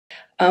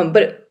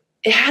But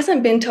it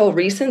hasn't been till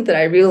recent that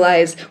I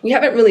realized we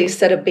haven't really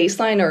set a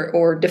baseline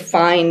or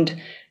defined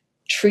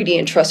treaty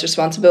and trust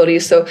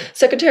responsibilities. So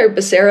Secretary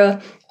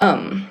Becerra,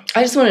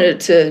 I just wanted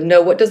to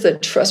know, what does the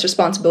trust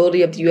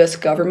responsibility of the U.S.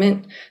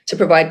 government to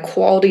provide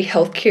quality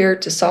health care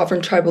to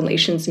sovereign tribal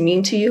nations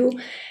mean to you?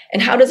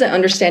 And how does that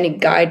understanding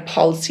guide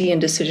policy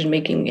and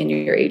decision-making in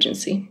your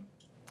agency?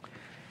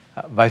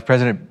 Vice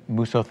President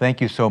Mousseau,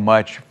 thank you so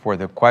much for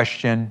the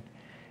question.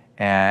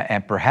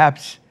 And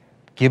perhaps,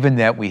 given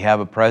that we have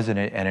a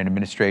president and an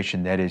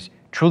administration that is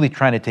truly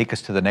trying to take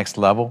us to the next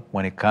level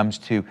when it comes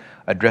to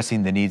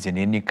addressing the needs in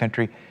Indian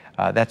country,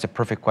 that's a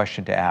perfect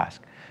question to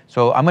ask.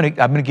 So I'm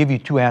gonna give you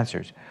two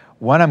answers.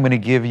 One, I'm gonna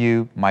give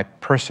you my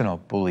personal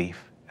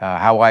belief,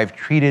 how I've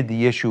treated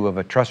the issue of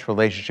a trust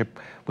relationship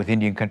with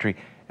Indian country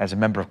as a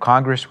member of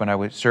Congress when I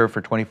would serve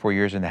for 24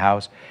 years in the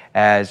House,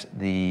 as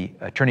the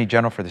Attorney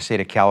General for the state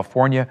of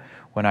California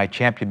when I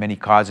championed many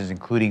causes,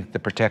 including the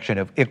protection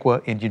of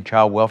ICWA, Indian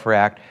Child Welfare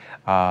Act,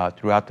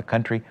 throughout the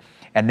country,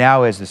 and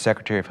now as the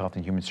Secretary of Health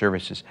and Human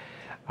Services.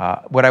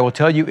 What I will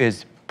tell you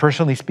is,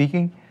 personally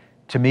speaking,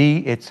 to me,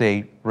 it's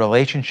a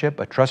relationship,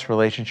 a trust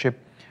relationship,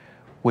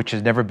 which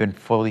has never been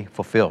fully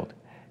fulfilled.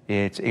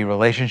 It's a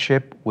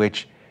relationship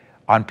which,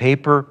 on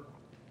paper,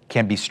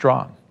 can be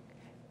strong,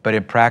 but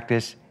in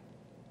practice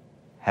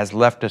has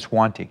left us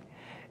wanting.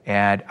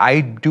 And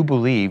I do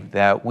believe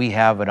that we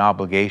have an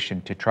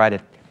obligation to try to,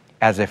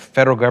 as a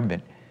federal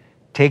government,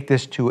 take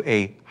this to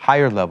a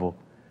higher level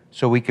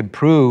so we can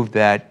prove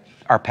that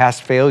our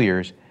past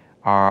failures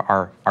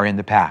are in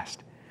the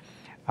past.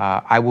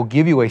 I will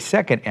give you a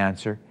second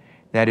answer,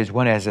 that is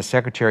one as a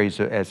secretary,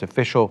 as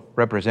official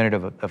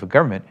representative of a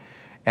government,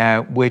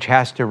 which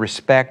has to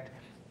respect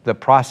the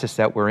process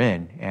that we're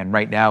in. And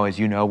right now, as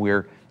you know,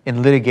 we're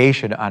in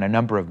litigation on a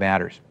number of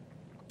matters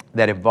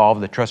that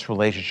involve the trust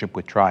relationship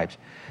with tribes.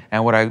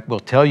 And what I will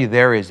tell you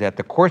there is that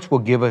the courts will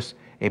give us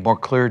a more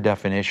clear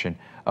definition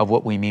of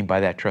what we mean by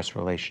that trust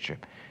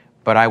relationship.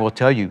 But I will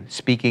tell you,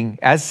 speaking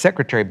as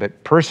secretary,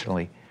 but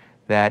personally,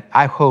 that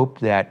I hope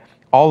that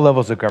all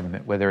levels of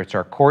government, whether it's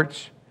our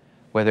courts,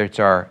 whether it's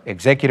our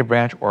executive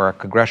branch or our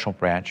congressional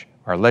branch,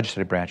 our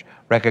legislative branch,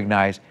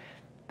 recognize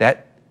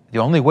that the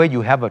only way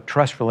you have a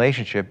trust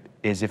relationship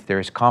is if there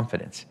is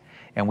confidence.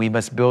 And we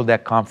must build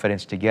that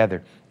confidence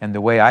together. And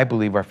the way I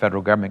believe our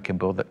federal government can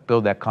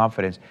build that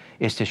confidence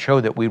is to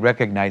show that we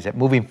recognize that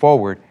moving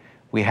forward,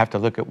 we have to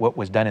look at what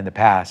was done in the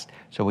past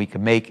so we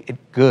can make it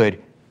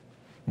good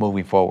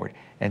moving forward.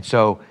 And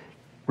so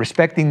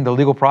respecting the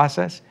legal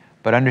process,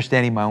 but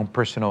understanding my own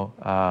personal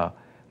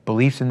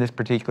beliefs in this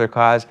particular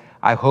cause,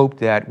 I hope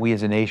that we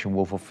as a nation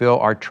will fulfill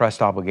our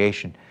trust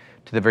obligation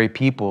to the very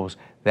peoples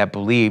that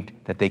believed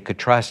that they could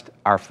trust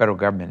our federal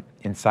government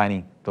in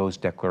signing those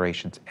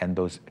declarations and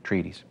those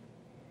treaties.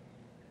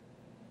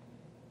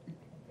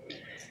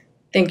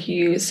 Thank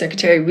you,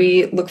 Secretary.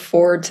 We look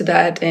forward to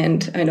that,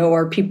 and I know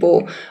our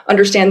people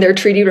understand their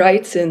treaty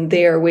rights, and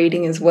they are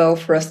waiting as well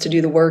for us to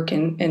do the work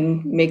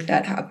and make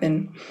that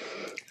happen.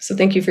 So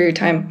thank you for your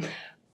time.